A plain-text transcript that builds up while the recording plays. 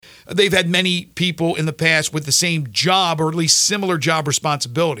they've had many people in the past with the same job or at least similar job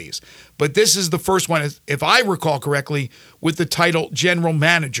responsibilities. But this is the first one, if I recall correctly, with the title general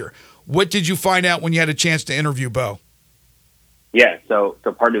manager. What did you find out when you had a chance to interview Bo? Yeah, so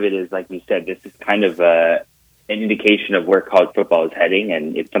part of it is, like we said, this is kind of an indication of where college football is heading,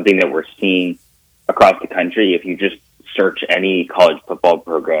 and it's something that we're seeing across the country. If you just search any college football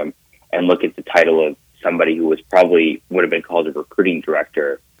program and look at the title of somebody who would have been called a recruiting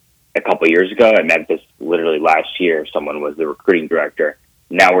director a couple of years ago, at Memphis literally last year, someone was the recruiting director.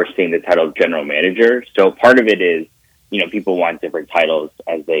 Now we're seeing the title of general manager. So part of it is, people want different titles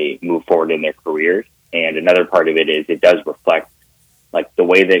as they move forward in their careers. And another part of it is it does reflect like the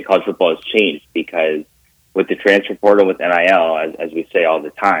way that college football has changed, because with the transfer portal, with NIL, as we say all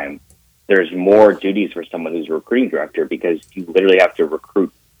the time, there's more duties for someone who's a recruiting director, because you literally have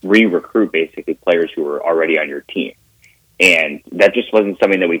to re-recruit basically players who are already on your team. And that just wasn't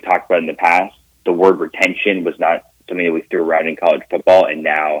something that we talked about in the past. The word retention was not something that we threw around in college football, and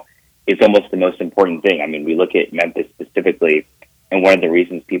now it's almost the most important thing. I mean, we look at Memphis specifically, and one of the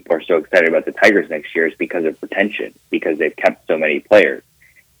reasons people are so excited about the Tigers next year is because of retention, because they've kept so many players.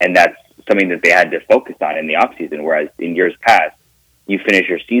 And that's something that they had to focus on in the offseason, whereas in years past, you finish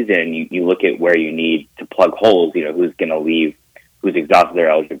your season and you look at where you need to plug holes, who's going to leave, who's exhausted their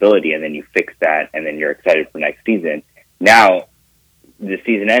eligibility, and then you fix that, and then you're excited for next season. Now, the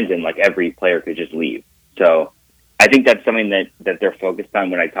season ends and like every player could just leave. So I think that's something that they're focused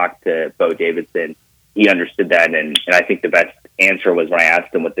on. When I talked to Bo Davidson, he understood that, and I think the best answer was when I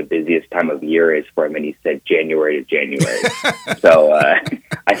asked him what the busiest time of year is for him, and he said January to January. So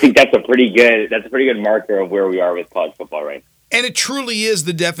I think that's a pretty good marker of where we are with college football right now. And it truly is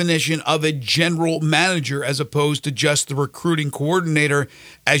the definition of a general manager as opposed to just the recruiting coordinator,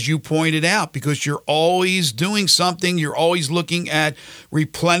 as you pointed out, because you're always doing something. You're always looking at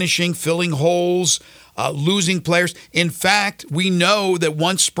replenishing, filling holes, losing players. In fact, we know that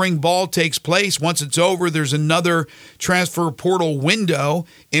once spring ball takes place, once it's over, there's another transfer portal window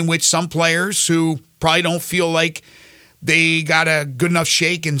in which some players who probably don't feel like they got a good enough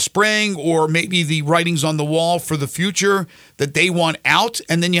shake in spring, or maybe the writing's on the wall for the future that they want out,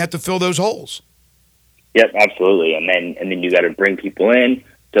 and then you have to fill those holes. Yep, absolutely. And then you got to bring people in.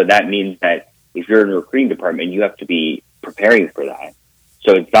 So that means that if you're in a recruiting department, you have to be preparing for that.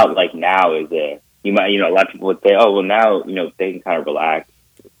 So it's not like now is a lot of people would say, oh, well, now, they can kind of relax.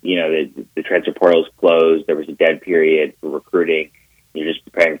 The transfer portal is closed. There was a dead period for recruiting. You're just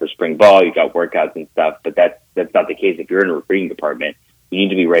preparing for spring ball. You got workouts and stuff, but that's not the case. If you're in a recruiting department, you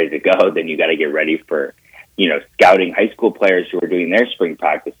need to be ready to go. Then you got to get ready for, scouting high school players who are doing their spring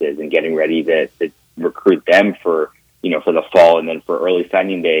practices and getting ready to recruit them for the fall, and then for early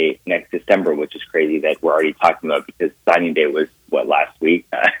signing day next December, which is crazy that we're already talking about because signing day was last week.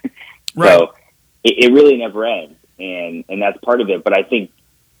 Right. So it really never ends, and that's part of it. But I think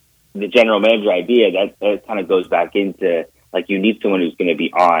the general manager idea that kind of goes back into, like, you need someone who's going to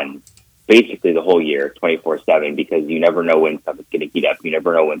be on basically the whole year, 24/7, because you never know when something's going to heat up. You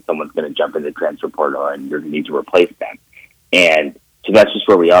never know when someone's going to jump in the transfer portal and you're going to need to replace them. And so that's just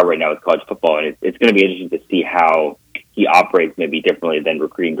where we are right now with college football. And it's going to be interesting to see how he operates maybe differently than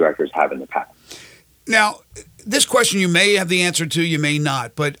recruiting directors have in the past. Now, this question you may have the answer to, you may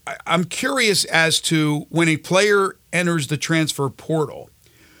not, but I'm curious as to when a player enters the transfer portal,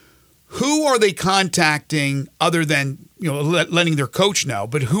 who are they contacting other than, letting their coach know,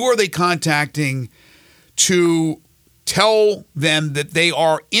 but who are they contacting to tell them that they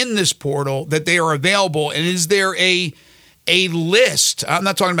are in this portal, that they are available? And is there a list? I'm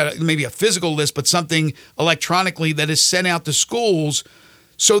not talking about maybe a physical list, but something electronically that is sent out to schools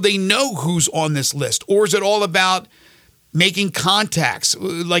so they know who's on this list? Or is it all about making contacts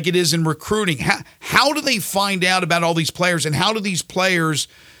like it is in recruiting? How do they find out about all these players, and how do these players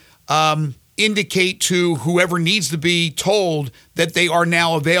indicate to whoever needs to be told that they are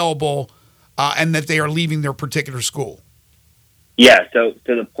now available and that they are leaving their particular school? Yeah, so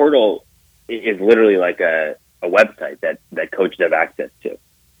the portal is literally like a website that coaches have access to,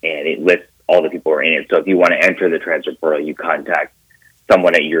 and it lists all the people who are in it. So if you want to enter the transfer portal, you contact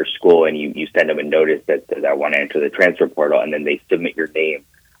someone at your school and you send them a notice that I want to enter the transfer portal, and then they submit your name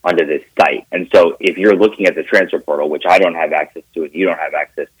onto this site. And so if you're looking at the transfer portal, which I don't have access to and you don't have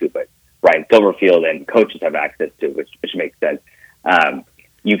access to, but Ryan Silverfield and coaches have access to, which makes sense,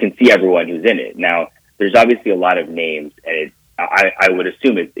 you can see everyone who's in it. Now, there's obviously a lot of names, and I would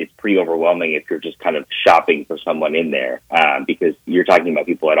assume it's pretty overwhelming if you're just kind of shopping for someone in there, because you're talking about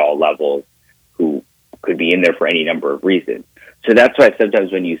people at all levels who could be in there for any number of reasons. So that's why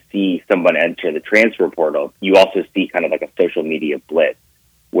sometimes when you see someone enter the transfer portal, you also see kind of like a social media blitz,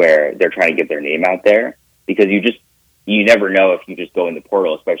 where they're trying to get their name out there, because you never know if you just go in the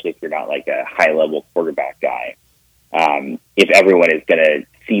portal, especially if you're not like a high level quarterback guy. If everyone is going to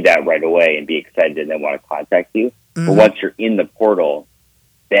see that right away and be excited and then want to contact you. Mm-hmm. But once you're in the portal,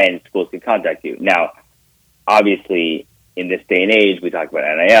 then schools can contact you. Now, obviously, in this day and age, we talk about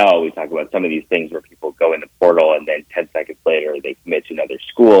NIL, we talk about some of these things where people go in the portal and then 10 seconds later they commit to another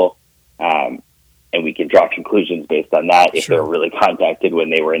school. And we can draw conclusions based on that if they were really contacted when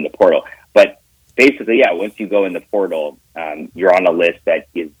they were in the portal. But basically, yeah, once you go in the portal, you're on a list that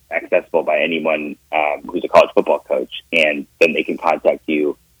is accessible by anyone who's a college football coach, and then they can contact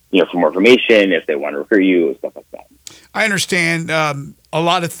you, for more information if they want to recruit you and stuff like that. I understand a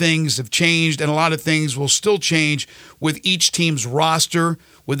lot of things have changed, and a lot of things will still change with each team's roster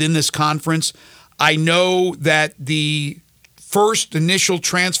within this conference. I know that the first initial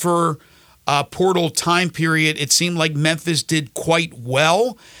transfer portal time period, it seemed like Memphis did quite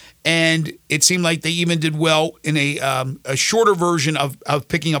well. And it seemed like they even did well in a shorter version of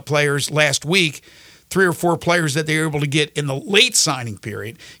picking up players last week, 3 or 4 players that they were able to get in the late signing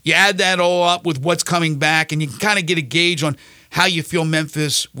period. You add that all up with what's coming back, and you can kind of get a gauge on how you feel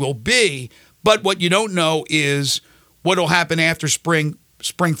Memphis will be. But what you don't know is what will happen after spring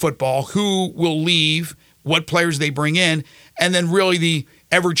football, who will leave, what players they bring in, and then really the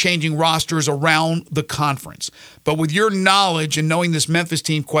ever-changing rosters around the conference. But with your knowledge and knowing this Memphis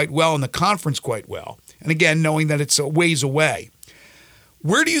team quite well and the conference quite well, and again, knowing that it's a ways away,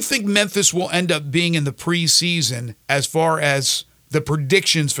 where do you think Memphis will end up being in the preseason as far as the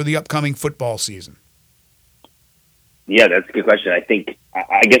predictions for the upcoming football season? Yeah, that's a good question.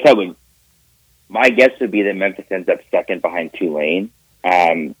 My guess would be that Memphis ends up second behind Tulane.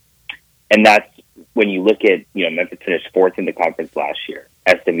 And that's when you look at, Memphis finished 4th in the conference last year.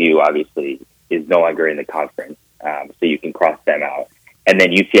 SMU obviously is no longer in the conference, so you can cross them out. And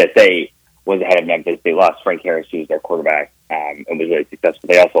then UTSA was ahead of Memphis. They lost Frank Harris, who was their quarterback, and was really successful.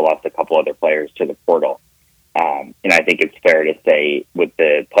 They also lost a couple other players to the portal. And I think it's fair to say with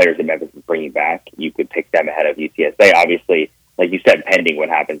the players that Memphis is bringing back, you could pick them ahead of UTSA. Obviously, like you said, pending what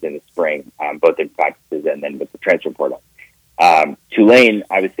happens in the spring, both in practices and then with the transfer portal. Tulane,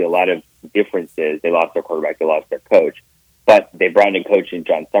 obviously a lot of differences. They lost their quarterback, they lost their coach. But they brought in coach in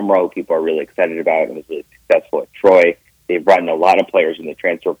John Summerall, who people are really excited about, and was really successful at Troy. They've brought in a lot of players in the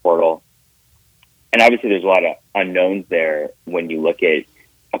transfer portal. And obviously there's a lot of unknowns there when you look at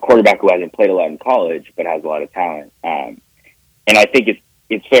a quarterback who hasn't played a lot in college but has a lot of talent. And I think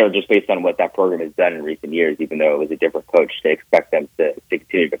it's fair, just based on what that program has done in recent years, even though it was a different coach, to expect them to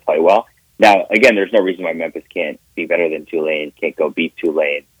continue to play well. Now, again, there's no reason why Memphis can't be better than Tulane, can't go beat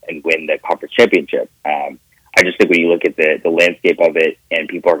Tulane and win the conference championship. I just think when you look at the landscape of it, and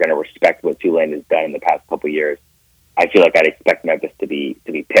people are going to respect what Tulane has done in the past couple of years, I feel like I'd expect Memphis to be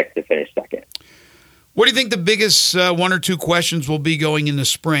picked to finish second. What do you think the biggest 1 or 2 questions will be going in the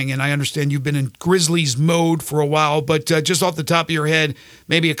spring? And I understand you've been in Grizzlies mode for a while, but just off the top of your head,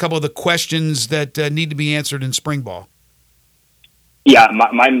 maybe a couple of the questions that need to be answered in spring ball. Yeah,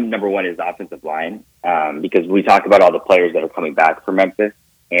 my number one is offensive line, because we talk about all the players that are coming back for Memphis,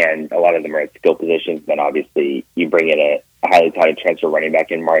 and a lot of them are at skill positions. Then obviously you bring in a highly touted transfer running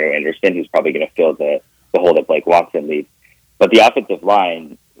back in Mario Anderson, who's probably going to fill the hole that Blake Watson leaves. But the offensive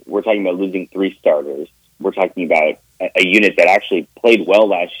line, we're talking about losing 3 starters. We're talking about a unit that actually played well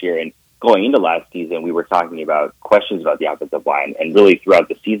last year, and going into last season, we were talking about questions about the offensive line, and really throughout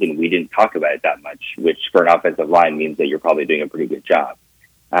the season, we didn't talk about it that much, which for an offensive line means that you're probably doing a pretty good job.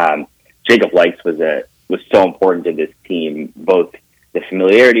 Jacob Likes was so important to this team, both the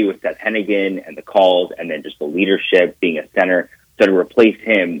familiarity with Seth Hennigan and the calls, and then just the leadership, being a center. So to replace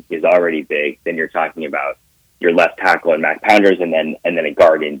him is already big. Then you're talking about your left tackle and Mac Pounders, and then a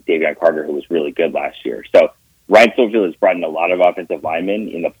guard in Davion Carter, who was really good last year. So Ryan Schofield has brought in a lot of offensive linemen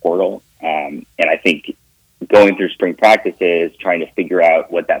in the portal, and I think going through spring practices, trying to figure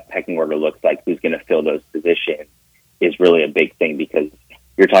out what that pecking order looks like, who's going to fill those positions, is really a big thing, because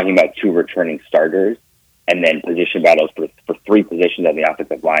you're talking about 2 returning starters and then position battles for 3 positions on the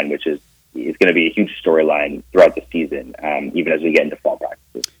offensive line, which is going to be a huge storyline throughout the season, even as we get into fall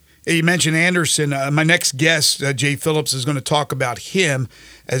practices. You mentioned Anderson. My next guest, Jay Phillips, is going to talk about him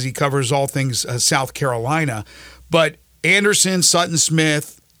as he covers all things South Carolina. But Anderson, Sutton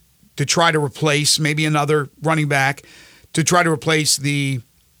Smith, to try to replace maybe another running back, to try to replace the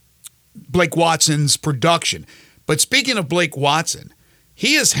Blake Watson's production. But speaking of Blake Watson,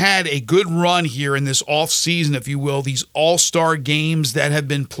 he has had a good run here in this offseason, if you will, these all-star games that have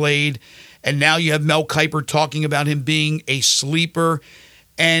been played. And now you have Mel Kiper talking about him being a sleeper.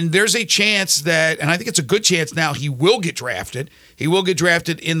 And there's a chance that, and I think it's a good chance now, he will get drafted. He will get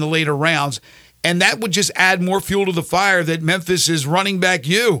drafted in the later rounds. And that would just add more fuel to the fire that Memphis is running back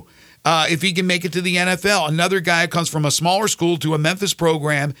you if he can make it to the NFL. Another guy comes from a smaller school to a Memphis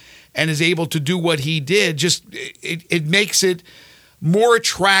program and is able to do what he did. Just it makes it more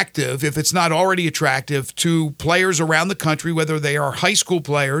attractive, if it's not already attractive, to players around the country, whether they are high school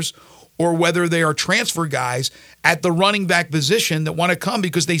players or whether they are transfer guys at the running back position that want to come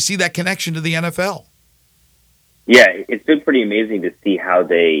because they see that connection to the NFL. Yeah, it's been pretty amazing to see how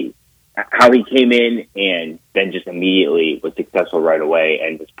he came in and then just immediately was successful right away,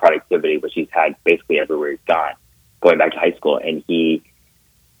 and his productivity, which he's had basically everywhere he's gone, going back to high school. And he's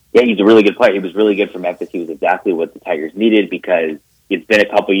a really good player. He was really good for Memphis. He was exactly what the Tigers needed, because it's been a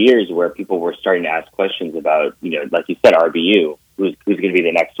couple of years where people were starting to ask questions about, like you said, RBU, who's going to be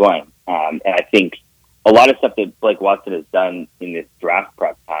the next one. And I think a lot of stuff that Blake Watson has done in this draft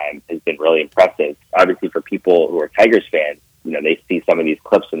prep time has been really impressive. Obviously, for people who are Tigers fans, they see some of these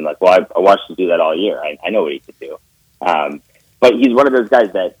clips and like, well, I watched him do that all year. I know what he could do. But he's one of those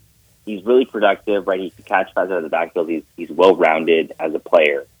guys that he's really productive, right? He can catch passes out of the backfield. He's well-rounded as a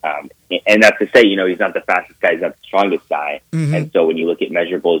player. And that's to say, he's not the fastest guy, he's not the strongest guy. Mm-hmm. And so when you look at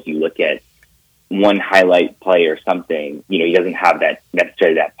measurables, you look at one highlight play or something, he doesn't have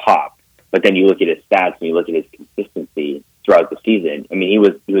necessarily that pop. But then you look at his stats and you look at his consistency throughout the season. I mean,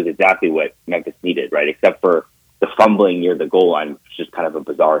 he was exactly what Memphis needed, right? Except for the fumbling near the goal line, which is just kind of a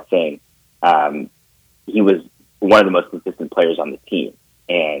bizarre thing. He was one of the most consistent players on the team.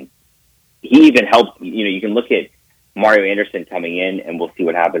 And he even helped, you can look at Mario Anderson coming in, and we'll see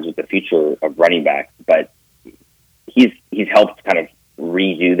what happens with the future of running backs. But he's helped kind of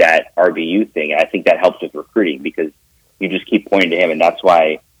redo that RBU thing. And I think that helps with recruiting, because you just keep pointing to him. And that's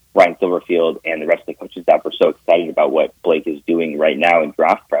why Ryan Silverfield and the rest of the coaching staff are so excited about what Blake is doing right now in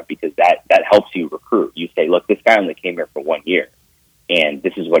draft prep, because that helps you recruit. You say, look, this guy only came here for 1 year, and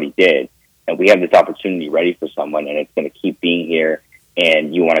this is what he did. And we have this opportunity ready for someone, and it's going to keep being here.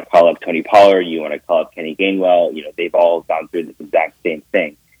 And you want to call up Tony Pollard, you want to call up Kenny Gainwell, they've all gone through this exact same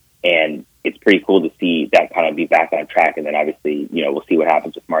thing. And it's pretty cool to see that kind of be back on track. And then obviously, we'll see what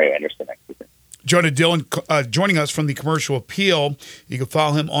happens with Mario Anderson next season. Jonah Dillon joining us from the Commercial Appeal. You can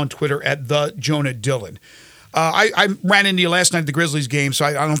follow him on Twitter at the Jonah Dillon. I ran into you last night at the Grizzlies game, so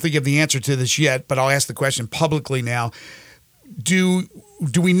I don't think you have the answer to this yet, but I'll ask the question publicly now. Do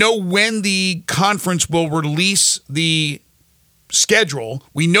we know when the conference will release the schedule?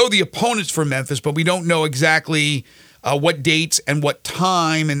 We know the opponents for Memphis, but we don't know exactly what dates and what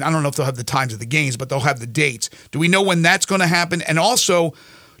time, and I don't know if they'll have the times of the games, but they'll have the dates. Do we know when that's going to happen? And also,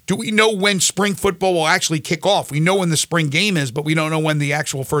 do we know when spring football will actually kick off? We know when the spring game is, but we don't know when the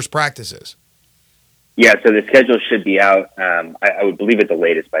actual first practice is. Yeah, so the schedule should be out, I would believe at the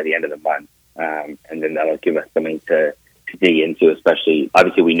latest by the end of the month, and then that'll give us something to dig into, especially,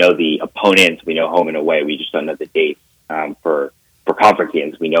 obviously we know the opponents, we know home and away, we just don't know the dates for conference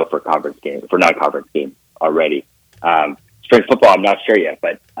games. We know for conference games, for non-conference games already. Spring football, I'm not sure yet,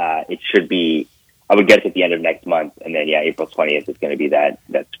 but it should be, I would guess, at the end of next month. And then, April 20th is going to be that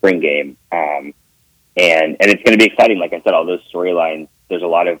spring game. And it's going to be exciting. Like I said, all those storylines, there's a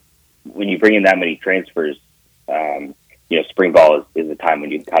lot of, when you bring in that many transfers, spring ball is the time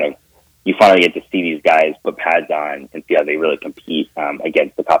when you finally get to see these guys put pads on and see how they really compete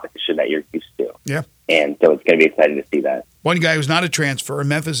against the competition that you're used to. Yeah. And so it's going to be exciting to see that. One guy who's not a transfer,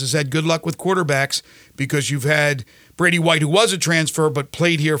 Memphis has had good luck with quarterbacks, because you've had Brady White, who was a transfer but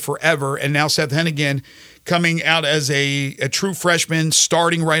played here forever, and now Seth Hennigan coming out as a true freshman,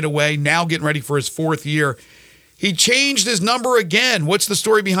 starting right away, now getting ready for his fourth year. He changed his number again. What's the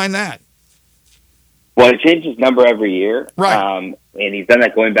story behind that? Well, he changed his number every year. Right. And he's done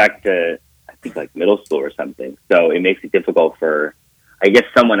that going back to, I think, like middle school or something. So it makes it difficult for, I guess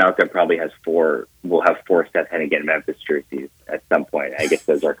someone out there probably will have four Seth Hennigan Memphis jerseys at some point. I guess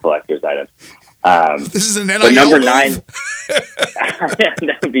those are collector's items. This is an NIL but number move. 9,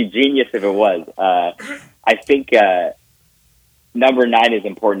 that would be genius if it was. I think number 9 is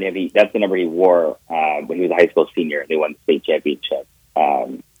important to him. That's the number he wore when he was a high school senior. They won the state championship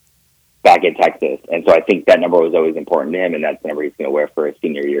back in Texas. And so I think that number was always important to him, and that's the number he's going to wear for his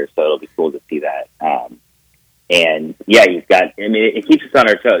senior year. So it'll be cool to see that. And he's got, it keeps us on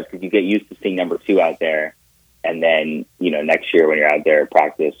our toes, because you get used to seeing number 2 out there. And then, next year when you're out there at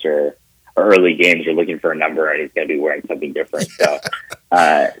practice or early games, you're looking for a number and he's going to be wearing something different. So,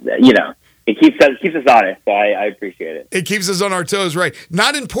 It keeps us honest, so I appreciate it. It keeps us on our toes, right?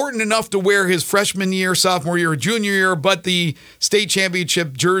 Not important enough to wear his freshman year, sophomore year, or junior year, but the state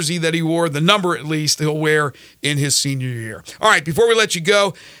championship jersey that he wore, the number at least, he'll wear in his senior year. All right, before we let you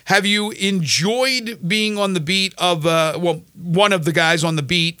go, have you enjoyed being on the beat of, one of the guys on the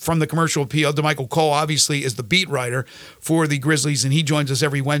beat from the Commercial Appeal? DeMichael Cole, obviously, is the beat writer for the Grizzlies, and he joins us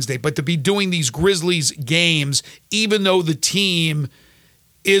every Wednesday. But to be doing these Grizzlies games, even though the team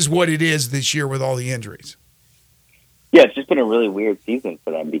is what it is this year with all the injuries. Yeah, it's just been a really weird season for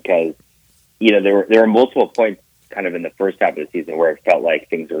them because, there were multiple points kind of in the first half of the season where it felt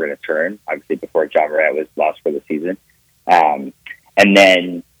like things were going to turn, obviously before John Morant was lost for the season. And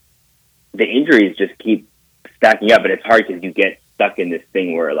then the injuries just keep stacking up, and it's hard because you get stuck in this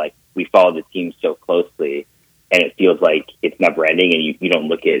thing where, like, we follow the team so closely and it feels like it's never ending, and you don't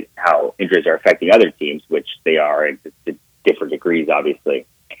look at how injuries are affecting other teams, which they are at different degrees, obviously.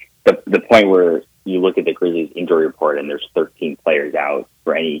 The point where you look at the Grizzlies injury report and there's 13 players out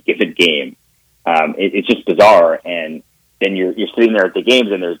for any given game, it's just bizarre. And then you're sitting there at the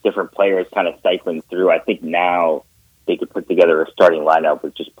games and there's different players kind of cycling through. I think now they could put together a starting lineup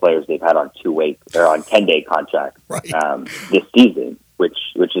with just players they've had on 10-day contracts this season, which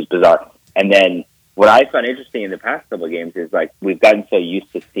is bizarre. And then what I found interesting in the past couple of games is, like, we've gotten so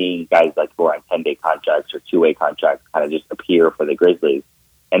used to seeing guys like who are on 10-day contracts or 2-way contracts kind of just appear for the Grizzlies.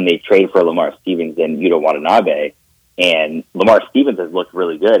 And they trade for Lamar Stevens and Yuta Watanabe. And Lamar Stevens has looked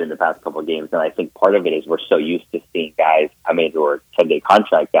really good in the past couple of games. And I think part of it is we're so used to seeing guys come in who are 10-day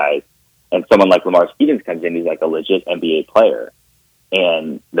contract guys. And someone like Lamar Stevens comes in, he's like a legit NBA player.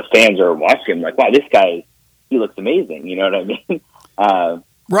 And the fans are watching him like, wow, this guy, he looks amazing. You know what I mean?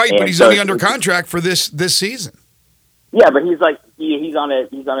 Right, but he's only under contract for this season. Yeah, but he's like he's on a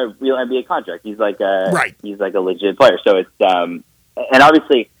real NBA contract. He's like he's like a legit player. So it's and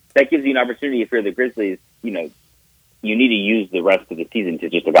obviously that gives you an opportunity if you're the Grizzlies. You need to use the rest of the season to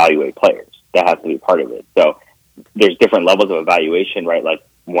just evaluate players. That has to be part of it. So there's different levels of evaluation, right? Like,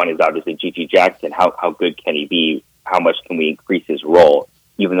 one is obviously G.G. Jackson. How good can he be? How much can we increase his role?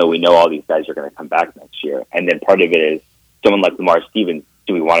 Even though we know all these guys are going to come back next year. And then part of it is someone like Lamar Stevens.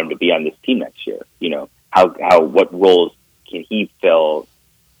 Do we want him to be on this team next year? What roles can he fill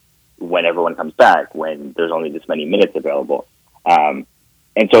when everyone comes back, when there's only this many minutes available?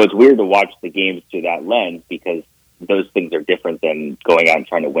 And so it's weird to watch the games through that lens because those things are different than going out and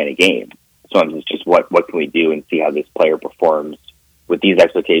trying to win a game. Sometimes it's just what can we do and see how this player performs with these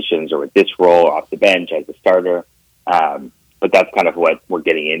expectations or with this role off the bench as a starter. But that's kind of what we're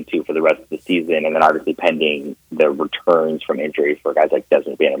getting into for the rest of the season, and then obviously pending the returns from injuries for guys like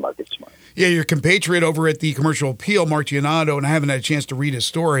Desmond Bane and Marcus Smart. Yeah, your compatriot over at the Commercial Appeal, Mark Giannotto, and I haven't had a chance to read his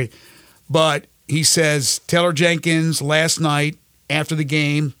story, but he says Taylor Jenkins last night after the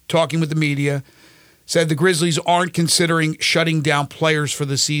game, talking with the media, said the Grizzlies aren't considering shutting down players for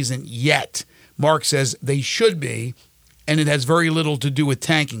the season yet. Mark says they should be, and it has very little to do with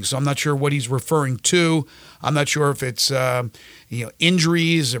tanking. So I'm not sure what he's referring to. I'm not sure if it's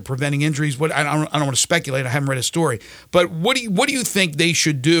injuries or preventing injuries. I don't want to speculate. I haven't read a story. But what do you think they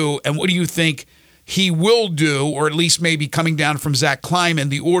should do, and what do you think he will do, or at least maybe coming down from Zach Kleiman,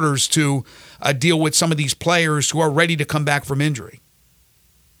 the orders to deal with some of these players who are ready to come back from injury?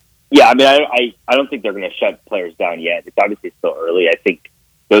 Yeah, I mean, I don't think they're going to shut players down yet. It's obviously still early. I think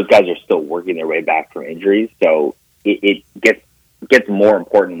those guys are still working their way back from injuries. So it gets more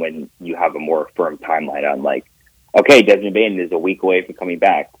important when you have a more firm timeline on, like, okay, Desmond Bane is a week away from coming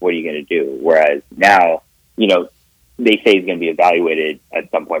back. What are you going to do? Whereas now, they say he's going to be evaluated at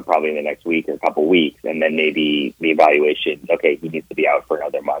some point, probably in the next week or a couple weeks. And then maybe the evaluation, okay, he needs to be out for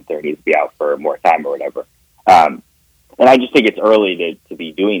another month or he needs to be out for more time or whatever. And I just think it's early to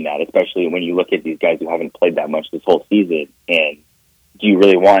be doing that, especially when you look at these guys who haven't played that much this whole season. And do you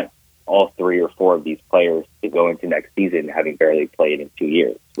really want all 3 or 4 of these players to go into next season having barely played in 2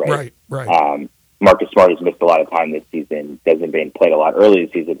 years, right? Right. Marcus Smart has missed a lot of time this season. Desmond Bane played a lot early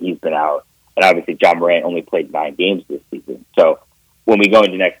this season. He's been out. And obviously John Morant only played 9 games this season. So when we go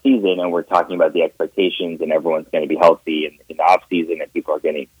into next season and we're talking about the expectations and everyone's going to be healthy in the off season and people are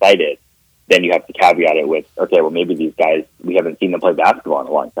getting excited, then you have to caveat it with, okay, well, maybe these guys, we haven't seen them play basketball in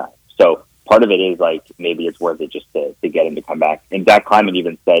a long time. So part of it is, like, maybe it's worth it just to get him to come back. And Zach Kleiman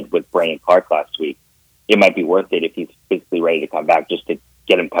even said with Brandon Clark last week, it might be worth it if he's physically ready to come back, just to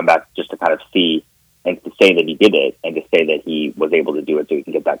get him come back, just to kind of see and to say that he did it and to say that he was able to do it so he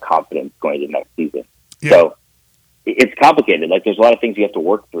can get that confidence going into next season. Yeah. So it's complicated. Like, there's a lot of things you have to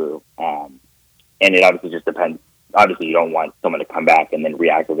work through. And it obviously just depends. Obviously, you don't want someone to come back and then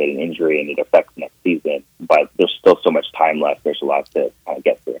reactivate an injury and it affects next season. But there's still so much time left. There's a lot to kind of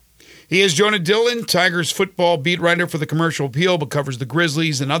get through. He is Jonah Dillon, Tigers football beat writer for the Commercial Appeal, but covers the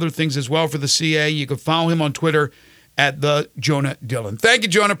Grizzlies and other things as well for the CA. You can follow him on Twitter at the Jonah Dillon. Thank you,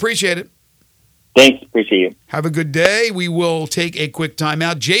 Jonah. Appreciate it. Thanks. Appreciate you. Have a good day. We will take a quick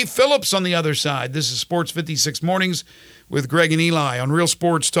timeout. Jay Phillips on the other side. This is Sports 56 Mornings with Greg and Eli on Real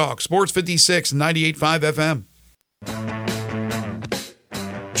Sports Talk. Sports 56, 98.5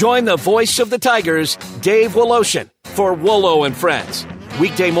 FM. Join the voice of the Tigers, Dave Woloshin, for Wolo and Friends.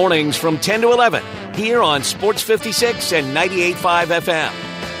 Weekday mornings from 10 to 11 here on Sports 56 and 98.5 FM.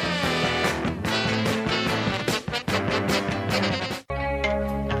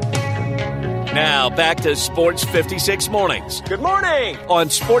 Now back to Sports 56 Mornings. Good morning on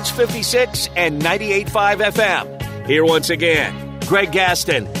Sports 56 and 98.5 FM. Here once again, Greg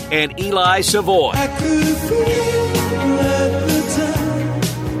Gaston and Eli Savoy.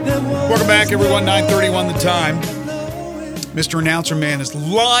 Welcome back, everyone. 9:31 the time. Mr. Announcer Man is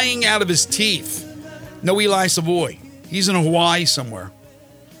lying out of his teeth. No Eli Savoy. He's in Hawaii somewhere,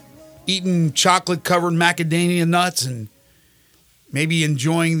 eating chocolate-covered macadamia nuts and maybe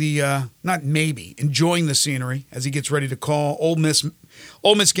enjoying enjoying the scenery as he gets ready to call Ole Miss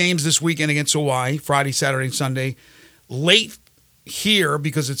games this weekend against Hawaii, Friday, Saturday, and Sunday. Late here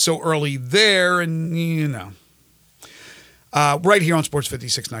because it's so early there, and right here on Sports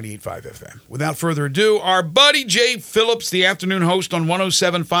 56, 98.5 FM. Without further ado, our buddy Jay Phillips, the afternoon host on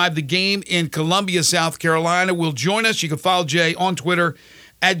 107.5 The Game in Columbia, South Carolina, will join us. You can follow Jay on Twitter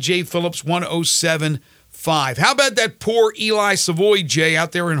at JPhillips1075. How about that poor Eli Savoy, Jay,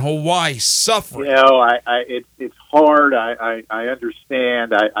 out there in Hawaii suffering? It's hard. I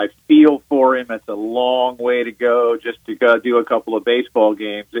understand. I feel for him. It's a long way to go just to go do a couple of baseball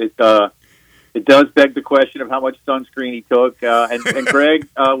games. It does beg the question of how much sunscreen he took. And Greg,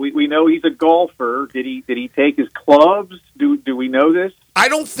 we know he's a golfer. Did he take his clubs? Do we know this? I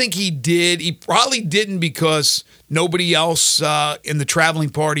don't think he did. He probably didn't because nobody else in the traveling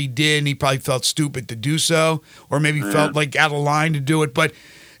party did, and he probably felt stupid to do so, or maybe felt like out of line to do it. But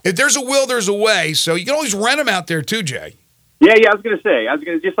if there's a will, there's a way. So you can always rent them out there too, Jay. Yeah. I was going to say,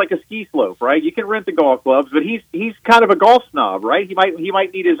 just like a ski slope, right? You can rent the golf clubs, but he's kind of a golf snob, right? He might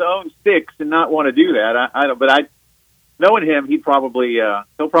need his own sticks and not want to do that. But knowing him, he'll probably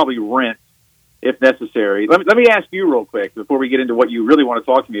rent if necessary. Let me ask you real quick before we get into what you really want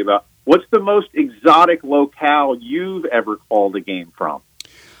to talk to me about. What's the most exotic locale you've ever called a game from?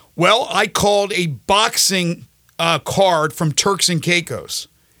 Well, I called a boxing card from Turks and Caicos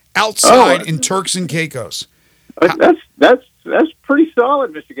outside in Turks and Caicos. That's pretty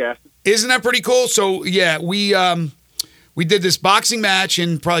solid, Mr. Gaston. Isn't that pretty cool? So yeah, we did this boxing match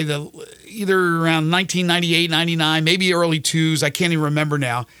in probably either around 1998, 99, maybe early 2000s. I can't even remember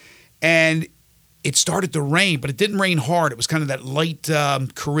now. And it started to rain, but it didn't rain hard. It was kind of that light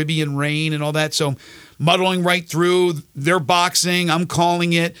Caribbean rain and all that. So muddling right through. They're boxing. I'm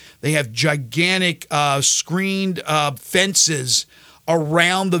calling it. They have gigantic screened fences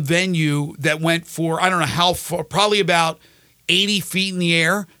around the venue that went for, I don't know how far, probably about 80 feet in the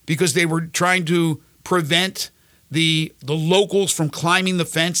air, because they were trying to prevent the locals from climbing the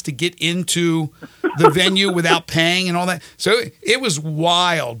fence to get into the venue without paying and all that. So it was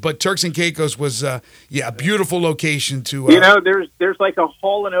wild. But Turks and Caicos was a beautiful location to. There's like a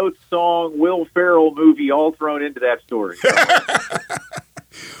Hall & Oates song, Will Ferrell movie all thrown into that story.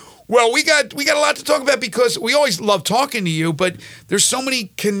 Well, we got a lot to talk about because we always love talking to you, but there's so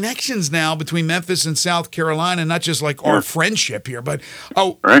many connections now between Memphis and South Carolina, not just like our friendship here, but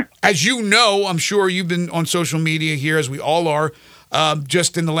as you know, I'm sure you've been on social media here, as we all are,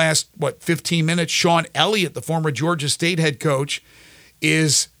 just in the last, 15 minutes, Sean Elliott, the former Georgia State head coach,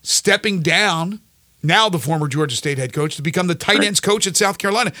 is stepping down, now the former Georgia State head coach, to become the tight ends coach at South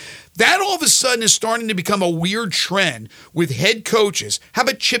Carolina. That all of a sudden is starting to become a weird trend with head coaches. How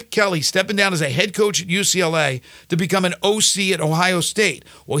about Chip Kelly stepping down as a head coach at UCLA to become an OC at Ohio State?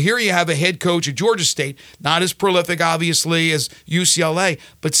 Well, here you have a head coach at Georgia State, not as prolific, obviously, as UCLA,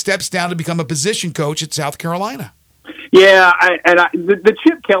 but steps down to become a position coach at South Carolina. Yeah, the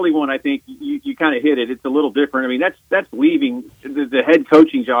Chip Kelly one, I think you kind of hit it. It's a little different. I mean, that's leaving the head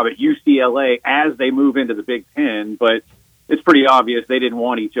coaching job at UCLA as they move into the Big Ten, but it's pretty obvious they didn't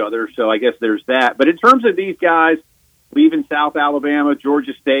want each other, so I guess there's that. But in terms of these guys leaving South Alabama,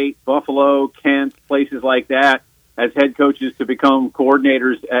 Georgia State, Buffalo, Kent, places like that as head coaches to become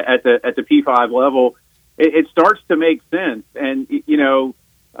coordinators at the P5 level, it starts to make sense. And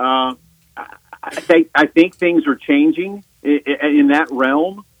I think things are changing in that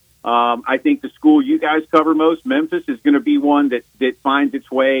realm. I think the school you guys cover most, Memphis, is going to be one that finds its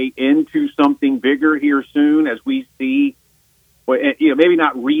way into something bigger here soon, as we see maybe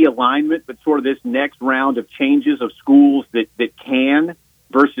not realignment, but sort of this next round of changes of schools that can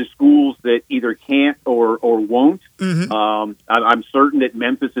versus schools that either can't or won't. Mm-hmm. I'm certain that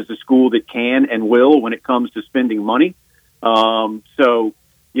Memphis is a school that can and will when it comes to spending money. So,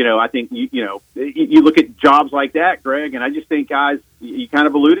 I think, you look at jobs like that, Greg, and I just think, guys, you kind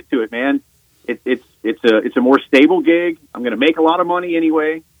of alluded to it, man. It's a more stable gig. I'm going to make a lot of money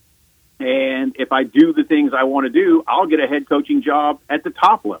anyway. And if I do the things I want to do, I'll get a head coaching job at the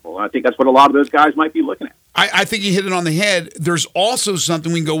top level. I think that's what a lot of those guys might be looking at. I think you hit it on the head. There's also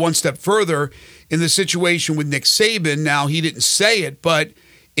something, we can go one step further in the situation with Nick Saban. Now, he didn't say it, but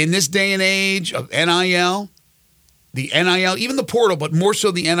in this day and age of NIL, even the portal, but more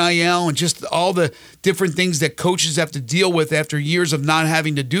so the NIL and just all the different things that coaches have to deal with after years of not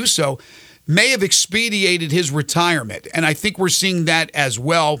having to do so, may have expedited his retirement. And I think we're seeing that as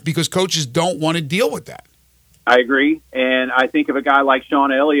well because coaches don't want to deal with that. I agree. And I think of a guy like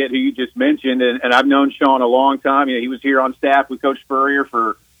Sean Elliott, who you just mentioned, and I've known Sean a long time. He was here on staff with Coach Spurrier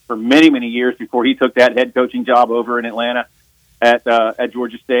for many, many years before he took that head coaching job over in Atlanta at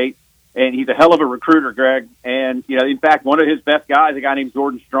Georgia State. And he's a hell of a recruiter, Greg. And, in fact, one of his best guys, a guy named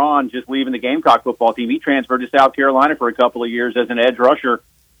Jordan Strawn, just leaving the Gamecock football team, he transferred to South Carolina for a couple of years as an edge rusher.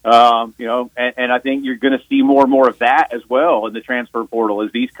 And I think you're going to see more and more of that as well in the transfer portal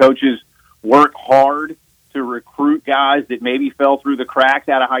as these coaches work hard to recruit guys that maybe fell through the cracks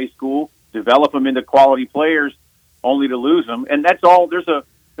out of high school, develop them into quality players, only to lose them. And that's all. There's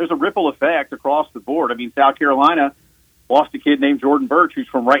a ripple effect across the board. I mean, South Carolina lost a kid named Jordan Birch, who's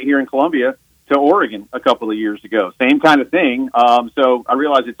from right here in Columbia, to Oregon a couple of years ago. Same kind of thing. So I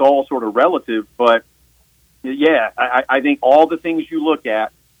realize it's all sort of relative, but yeah, I think all the things you look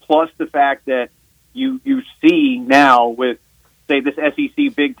at, plus the fact that you see now with, say, this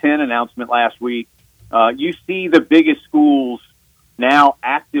SEC Big Ten announcement last week, you see the biggest schools now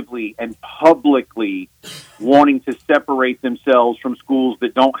actively and publicly wanting to separate themselves from schools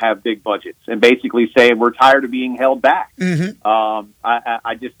that don't have big budgets and basically saying we're tired of being held back. Mm-hmm.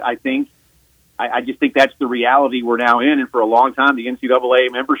 I just think that's the reality we're now in. And for a long time, the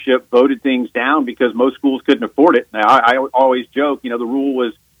NCAA membership voted things down because most schools couldn't afford it. Now, I always joke, the rule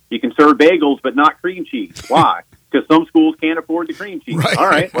was you can serve bagels, but not cream cheese. Why? Because some schools can't afford the cream cheese. Right. All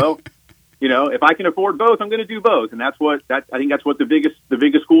right, well, if I can afford both, I'm going to do both. And I think that's what the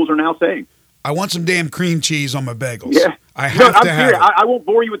biggest schools are now saying. I want some damn cream cheese on my bagels. Yeah. I have to have it. I won't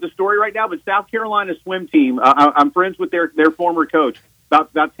bore you with the story right now, but South Carolina swim team, I'm friends with their former coach.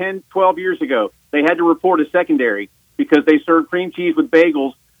 About 10, 12 years ago, they had to report a secondary because they served cream cheese with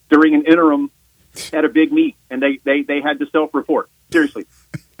bagels during an interim at a big meet, and they had to self-report. Seriously.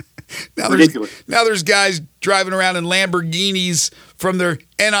 Now there's guys driving around in Lamborghinis from their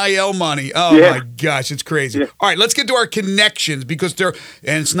NIL money. Oh, yeah. My gosh, it's crazy. Yeah. All right, let's get to our connections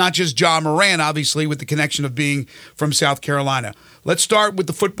and it's not just John Moran, obviously, with the connection of being from South Carolina. Let's start with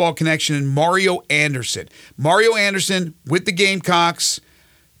the football connection and Mario Anderson. Mario Anderson with the Gamecocks,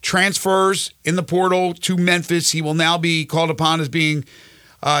 transfers in the portal to Memphis. He will now be called upon as being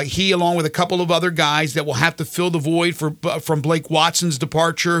he, along with a couple of other guys that will have to fill the void from Blake Watson's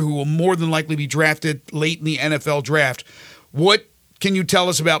departure, who will more than likely be drafted late in the NFL draft. What can you tell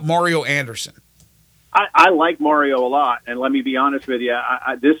us about Mario Anderson? I like Mario a lot, and let me be honest with you.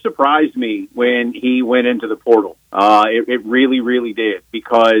 This surprised me when he went into the portal. It really, really did,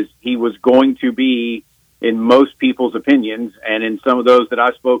 because he was going to be, in most people's opinions, and in some of those that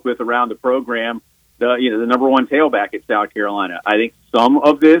I spoke with around the program, the number one tailback at South Carolina. I think some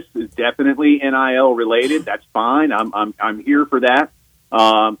of this is definitely NIL related. That's fine. I'm here for that.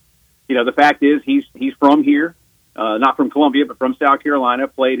 The fact is he's from here, not from Columbia, but from South Carolina.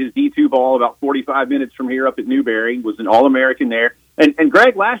 Played his D2 ball about 45 minutes from here up at Newberry. Was an All-American there. And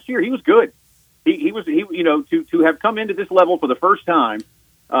Greg, last year he was good. He was to have come into this level for the first time,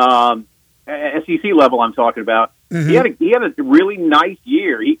 SEC level I'm talking about. Mm-hmm. He had a really nice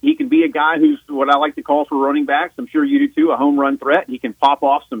year. He can be a guy who's what I like to call for running backs. I'm sure you do too, a home run threat. He can pop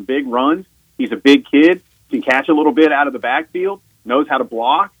off some big runs. He's a big kid, can catch a little bit out of the backfield, knows how to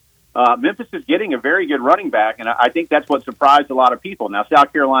block. Memphis is getting a very good running back, and I think that's what surprised a lot of people. Now,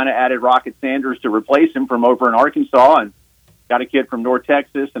 South Carolina added Rocket Sanders to replace him from over in Arkansas, and got a kid from North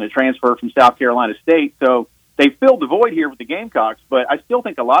Texas and a transfer from South Carolina State. So they filled the void here with the Gamecocks, but I still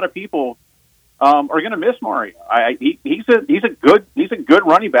think a lot of people are going to miss Mario. He's a good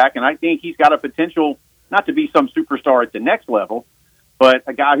running back, and I think he's got a potential not to be some superstar at the next level, but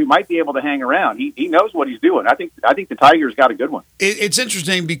a guy who might be able to hang around. He knows what he's doing. I think the Tigers got a good one. It's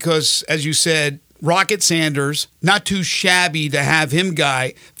interesting because, as you said, Rocket Sanders, not too shabby to have to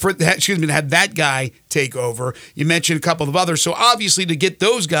have that guy take over. You mentioned a couple of others. So obviously to get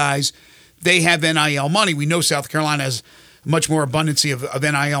those guys, they have NIL money. We know South Carolina has much more abundance of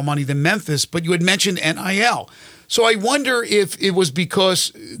NIL money than Memphis, but you had mentioned NIL. So I wonder if it was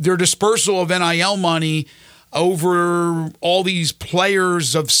because their dispersal of NIL money over all these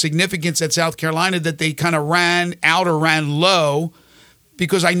players of significance at South Carolina that they kind of ran out or ran low,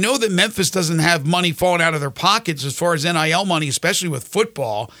 because I know that Memphis doesn't have money falling out of their pockets as far as NIL money, especially with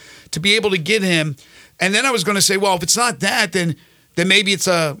football, to be able to get him. And then I was going to say, well, if it's not that, then maybe it's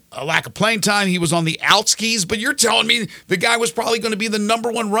a lack of playing time. He was on the outskis, but you're telling me the guy was probably going to be the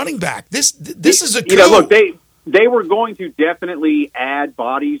number one running back. This is a coup. Look, they were going to definitely add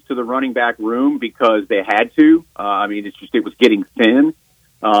bodies to the running back room because they had to. It was getting thin.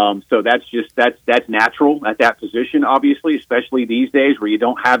 So that's natural at that position, obviously, especially these days where you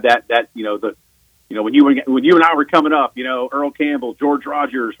don't have when you and I were coming up, Earl Campbell, George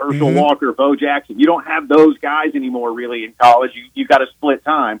Rogers, Herschel Walker, Bo Jackson, you don't have those guys anymore really in college. You got to split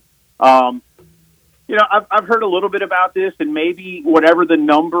time. I've heard a little bit about this, and maybe whatever the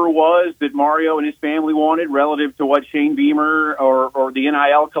number was that Mario and his family wanted relative to what Shane Beamer or the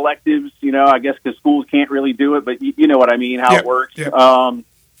NIL collectives, I guess because schools can't really do it, but you know what I mean, how it works. Yep.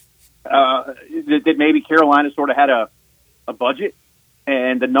 That maybe Carolina sort of had a budget,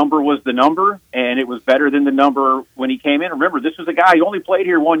 and the number was the number, and it was better than the number when he came in. Remember, this was a guy who only played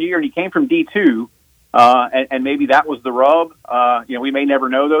here 1 year, and he came from D2, and maybe that was the rub. We may never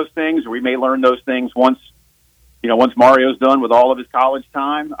know those things, or we may learn those things once Mario's done with all of his college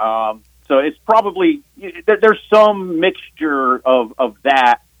time. So it's probably there's some mixture of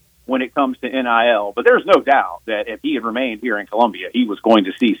that when it comes to NIL, but there's no doubt that if he had remained here in Columbia, he was going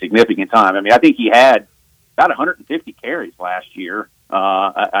to see significant time. I think he had about 150 carries last year.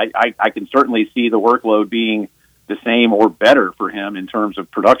 I can certainly see the workload being the same or better for him in terms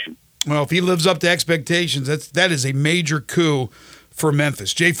of production. Well, if he lives up to expectations, that is a major coup for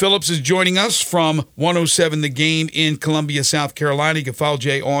Memphis. Jay Phillips is joining us from 107 The Game in Columbia, South Carolina. You can follow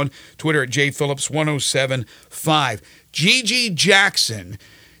Jay on Twitter at jphillips1075. Gigi Jackson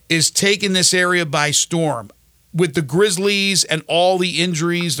is taking this area by storm. With the Grizzlies and all the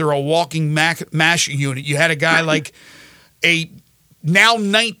injuries, they're a walking mash unit. You had a guy like a now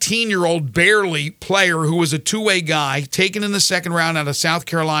 19-year-old barely player who was a two-way guy, taken in the second round out of South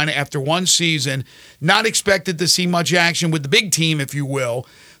Carolina after one season, not expected to see much action with the big team, if you will,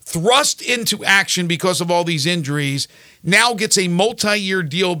 thrust into action because of all these injuries, now gets a multi-year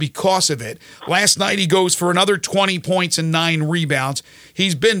deal because of it. Last night he goes for another 20 points and 9 rebounds.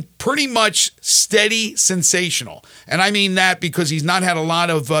 He's been pretty much steady sensational. And I mean that because he's not had a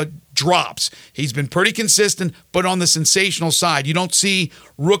lot of drops. He's been pretty consistent, but on the sensational side. You don't see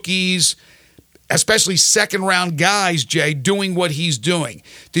rookies, especially second-round guys, Jay, doing what he's doing.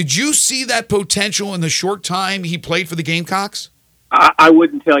 Did you see that potential in the short time he played for the Gamecocks? I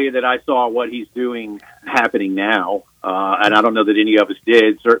wouldn't tell you that I saw what he's doing happening now, and I don't know that any of us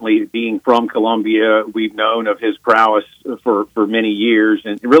did. Certainly, being from Columbia, we've known of his prowess for many years.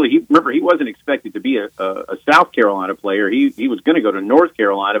 And really, he wasn't expected to be a South Carolina player. He was going to go to North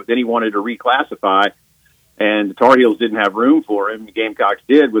Carolina, but then he wanted to reclassify, and the Tar Heels didn't have room for him. The Gamecocks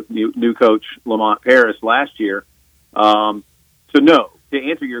did with new coach Lamont Paris last year. So, no. To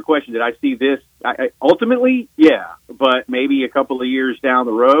answer your question, did I see this? Ultimately, yeah, but maybe a couple of years down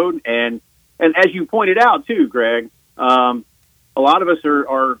the road. And as you pointed out, too, Greg, a lot of us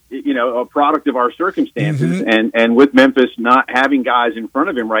are a product of our circumstances. And with Memphis not having guys in front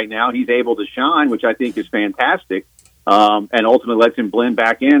of him right now, he's able to shine, which I think is fantastic, and ultimately lets him blend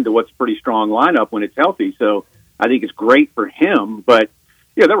back into what's a pretty strong lineup when it's healthy. So I think it's great for him, but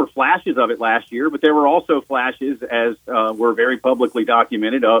there were flashes of it last year, but there were also flashes, as were very publicly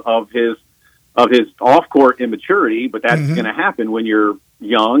documented, of his off-court immaturity. But that's going to happen when you're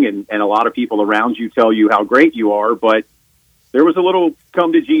young, and a lot of people around you tell you how great you are. But there was a little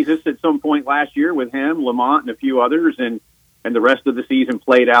come to Jesus at some point last year with him, Lamont, and a few others, and the rest of the season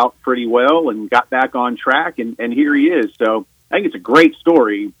played out pretty well and got back on track, and here he is. So I think it's a great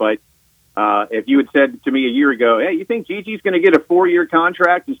story, but if you had said to me a year ago, hey, you think Gigi's going to get a 4-year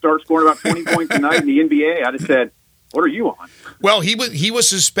contract and start scoring about 20 points a night in the NBA, I'd have said, what are you on? Well, he was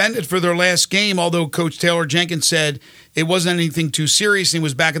suspended for their last game, although Coach Taylor Jenkins said it wasn't anything too serious. He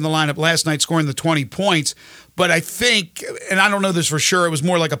was back in the lineup last night scoring the 20 points. But I think, and I don't know this for sure, it was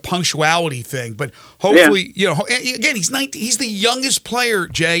more like a punctuality thing. But hopefully, again, he's 19. He's the youngest player,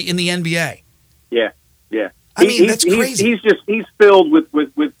 Jay, in the NBA. Yeah. I mean, that's crazy. He's filled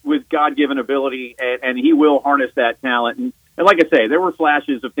with God-given ability, and he will harness that talent. And like I say, there were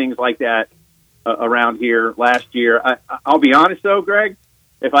flashes of things like that around here last year. I'll be honest, though, Greg,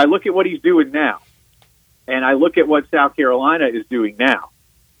 if I look at what he's doing now, and I look at what South Carolina is doing now,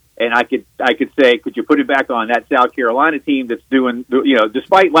 and I could say, could you put it back on that South Carolina team that's doing,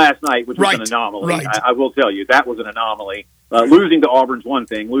 despite last night, which was an anomaly. Right. I will tell you, that was an anomaly. Losing to Auburn's one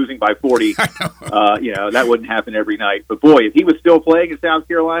thing. Losing by 40, that wouldn't happen every night. But, boy, if he was still playing at South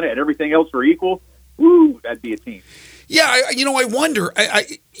Carolina and everything else were equal, that'd be a team. Yeah, I wonder.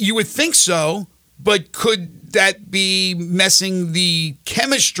 You would think so, but could that be messing the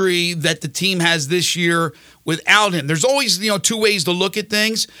chemistry that the team has this year without him? There's always, two ways to look at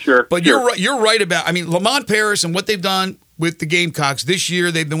things. Sure. But you're right about, Lamont Paris and what they've done with the Gamecocks this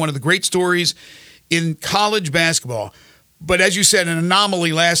year, they've been one of the great stories in college basketball. But as you said, an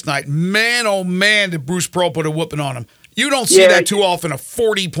anomaly last night. Man, oh man, did Bruce Pearl put a whooping on him. You don't see that too often, a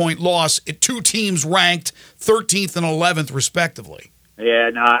 40-point loss at two teams ranked 13th and 11th, respectively. Yeah,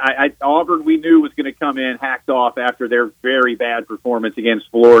 no, Auburn we knew was going to come in hacked off after their very bad performance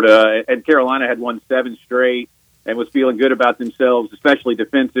against Florida. And Carolina had won 7 straight and was feeling good about themselves, especially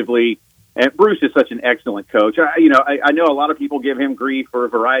defensively. And Bruce is such an excellent coach. I know a lot of people give him grief for a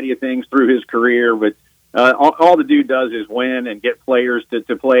variety of things through his career, but all the dude does is win and get players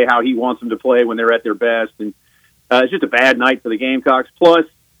to play how he wants them to play when they're at their best. And it's just a bad night for the Gamecocks. Plus,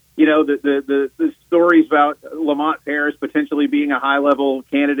 the stories about Lamont Paris potentially being a high-level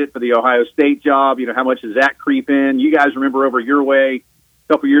candidate for the Ohio State job, how much does that creep in? You guys remember over your way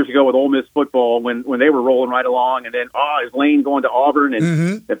a couple years ago with Ole Miss football when they were rolling right along, and then, is Lane going to Auburn?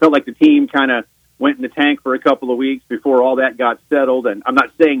 And It felt like the team kind of went in the tank for a couple of weeks before all that got settled. And I'm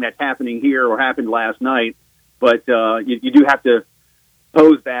not saying that's happening here or happened last night, but you do have to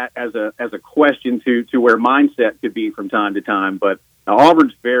pose that as a question to where mindset could be from time to time. But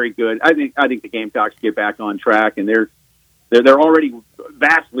Auburn's very good. I think the Gamecocks get back on track, and they're already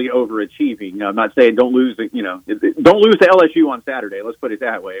vastly overachieving. I'm not saying don't lose to LSU on Saturday. Let's put it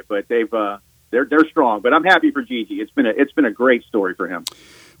that way. But they're strong. But I'm happy for Gigi. It's been a great story for him.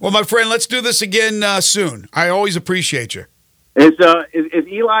 Well, my friend, let's do this again soon. I always appreciate you. Is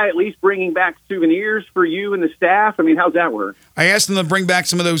Eli at least bringing back souvenirs for you and the staff? How's that work? I asked him to bring back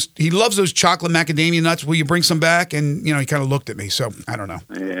some of those. He loves those chocolate macadamia nuts. Will you bring some back? And, he kind of looked at me, so I don't know.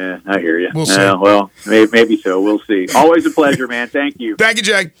 Yeah, I hear you. We'll see. Well, maybe so. We'll see. Always a pleasure, man. Thank you. Thank you,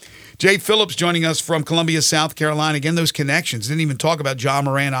 Jay. Jay Phillips joining us from Columbia, South Carolina. Again, those connections. Didn't even talk about John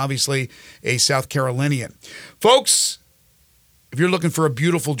Moran, obviously a South Carolinian. Folks, if you're looking for a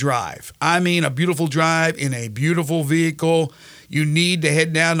beautiful drive, a beautiful drive in a beautiful vehicle, you need to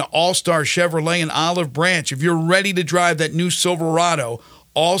head down to All-Star Chevrolet in Olive Branch. If you're ready to drive that new Silverado,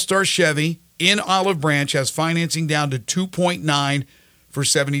 All-Star Chevy in Olive Branch has financing down to 2.9 for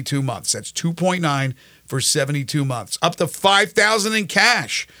 72 months. That's 2.9 for 72 months. Up to $5,000 in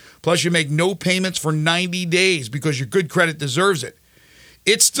cash. Plus, you make no payments for 90 days because your good credit deserves it.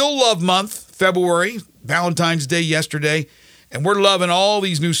 It's still Love Month, February, Valentine's Day yesterday. And we're loving all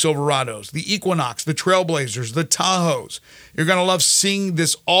these new Silverados, the Equinox, the Trailblazers, the Tahoes. You're going to love seeing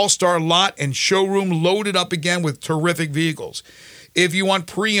this all-star lot and showroom loaded up again with terrific vehicles. If you want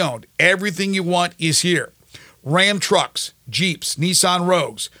pre-owned, everything you want is here. Ram trucks, Jeeps, Nissan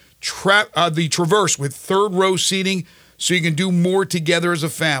Rogues, the Traverse with third-row seating so you can do more together as a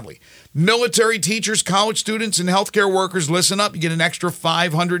family. Military teachers, college students, and healthcare workers, listen up. You get an extra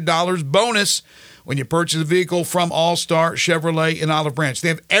 $500 bonus when you purchase a vehicle from All-Star Chevrolet in Olive Branch. They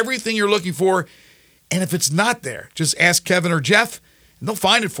have everything you're looking for, and if it's not there, just ask Kevin or Jeff, and they'll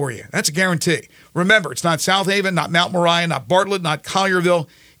find it for you. That's a guarantee. Remember, it's not South Haven, not Mount Moriah, not Bartlett, not Collierville.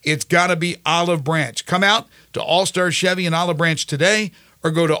 It's got to be Olive Branch. Come out to All-Star Chevy in Olive Branch today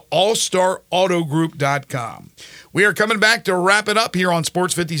or go to allstarautogroup.com. We are coming back to wrap it up here on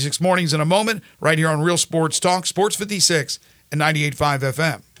Sports 56 Mornings in a moment, right here on Real Sports Talk, Sports 56 and 98.5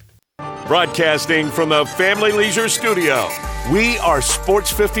 FM. Broadcasting from the Family Leisure Studio, we are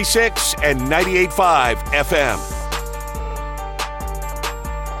Sports 56 and 98.5 FM.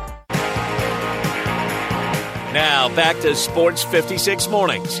 Now back to Sports 56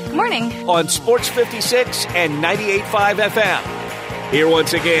 Mornings. Good morning. On Sports 56 and 98.5 FM. Here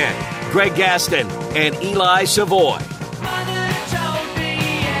once again, Greg Gaston and Eli Savoy.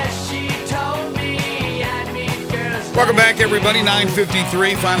 Welcome back, everybody.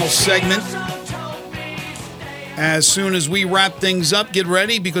 9:53, final segment. As soon as we wrap things up, get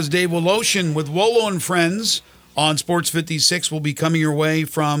ready because Dave Woloshin with Wolo and Friends on Sports 56 will be coming your way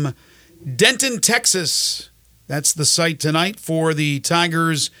from Denton, Texas. That's the site tonight for the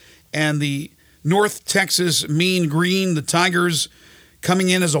Tigers and the North Texas Mean Green. The Tigers coming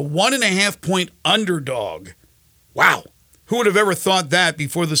in as a 1.5-point underdog. Wow. Who would have ever thought that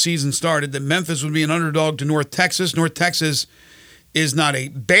before the season started, that Memphis would be an underdog to North Texas? North Texas is not a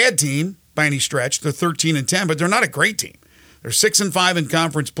bad team by any stretch. They're 13-10, but they're not a great team. They're 6-5 in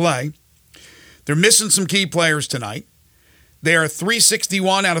conference play. They're missing some key players tonight. They are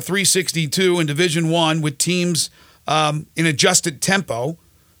 361 out of 362 in Division I with teams in adjusted tempo,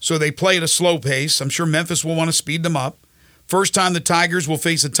 so they play at a slow pace. I'm sure Memphis will want to speed them up. First time the Tigers will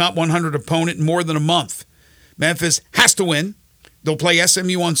face a top 100 opponent in more than a month. Memphis has to win. They'll play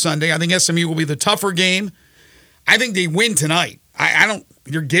SMU on Sunday. I think SMU will be the tougher game. I think they win tonight. I don't.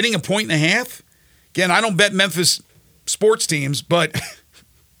 You're getting 1.5. Again, I don't bet Memphis sports teams, but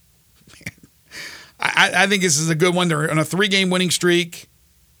I think this is a good one. They're on a 3-game winning streak.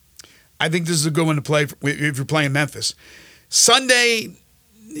 I think this is a good one to play if you're playing Memphis. Sunday,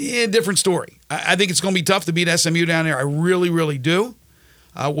 different story. I think it's going to be tough to beat SMU down there. I really, really do.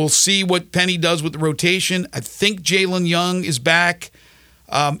 We'll see what Penny does with the rotation. I think Jalen Young is back.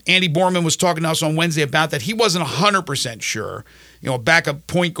 Andy Borman was talking to us on Wednesday about that. He wasn't 100% sure. A backup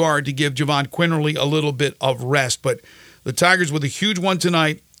point guard to give Javon Quinterly a little bit of rest. But the Tigers with a huge one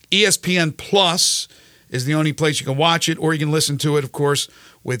tonight. ESPN Plus is the only place you can watch it, or you can listen to it, of course,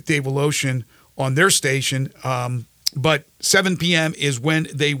 with Dave Woloshin on their station. But 7 p.m. is when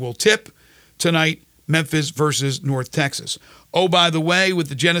they will tip tonight, Memphis versus North Texas. Oh, by the way, with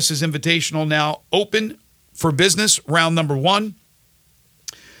the Genesis Invitational now open for business, round number 1,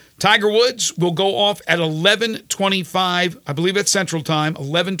 Tiger Woods will go off at 11:25, I believe it's Central Time,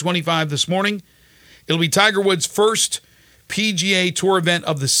 11:25 this morning. It'll be Tiger Woods' first PGA Tour event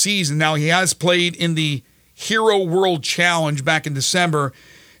of the season. Now, he has played in the Hero World Challenge back in December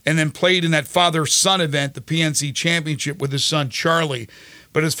and then played in that father-son event, the PNC Championship, with his son Charlie.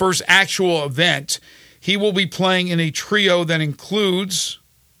 But his first actual event, he will be playing in a trio that includes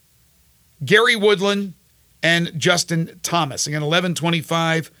Gary Woodland and Justin Thomas. Again,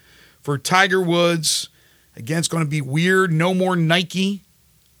 11:25 for Tiger Woods. Again, it's going to be weird. No more Nike.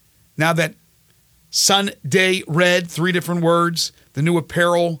 Now that Sunday Red, 3 different words, the new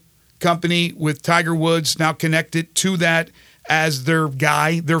apparel company with Tiger Woods now connected to that as their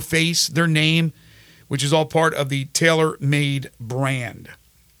guy, their face, their name, which is all part of the TaylorMade brand.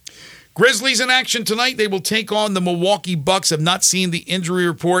 Grizzlies in action tonight. They will take on the Milwaukee Bucks. Have not seen the injury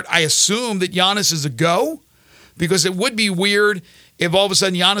report. I assume that Giannis is a go, because it would be weird if all of a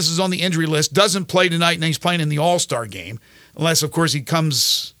sudden Giannis is on the injury list, doesn't play tonight, and he's playing in the All-Star game, unless, of course, he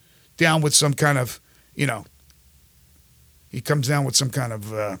comes down with some kind of,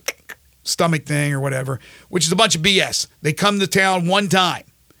 stomach thing or whatever, which is a bunch of BS. They come to town one time.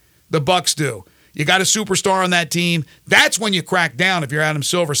 The Bucks do. You got a superstar on that team. That's when you crack down if you're Adam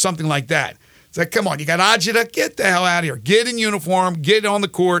Silver, something like that. It's like, come on, you got Ajita, get the hell out of here. Get in uniform, get on the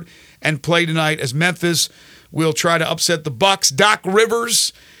court, and play tonight as Memphis will try to upset the Bucks. Doc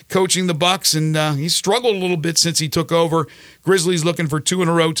Rivers coaching the Bucks, and he's struggled a little bit since he took over. Grizzlies looking for 2 in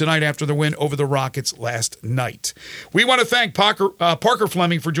a row tonight after the win over the Rockets last night. We want to thank Parker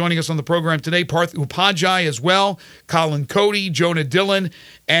Fleming for joining us on the program today, Parth Upadhyay as well, Colin Cody, Jonah Dillon,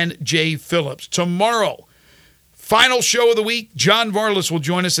 and Jay Phillips. Tomorrow, final show of the week, John Varlas will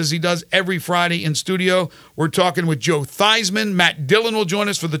join us as he does every Friday in studio. We're talking with Joe Theismann. Matt Dillon will join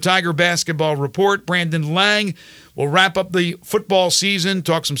us for the Tiger Basketball Report. Brandon Lang will wrap up the football season,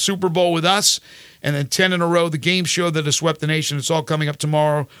 talk some Super Bowl with us, and then 10 in a row, the game show that has swept the nation. It's all coming up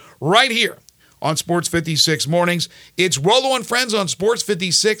tomorrow right here on Sports 56 Mornings. It's Rollo and Friends on Sports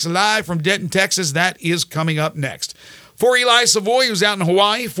 56 live from Denton, Texas. That is coming up next. For Eli Savoy, who's out in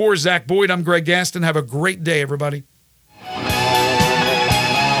Hawaii, for Zach Boyd, I'm Greg Gaston. Have a great day, everybody.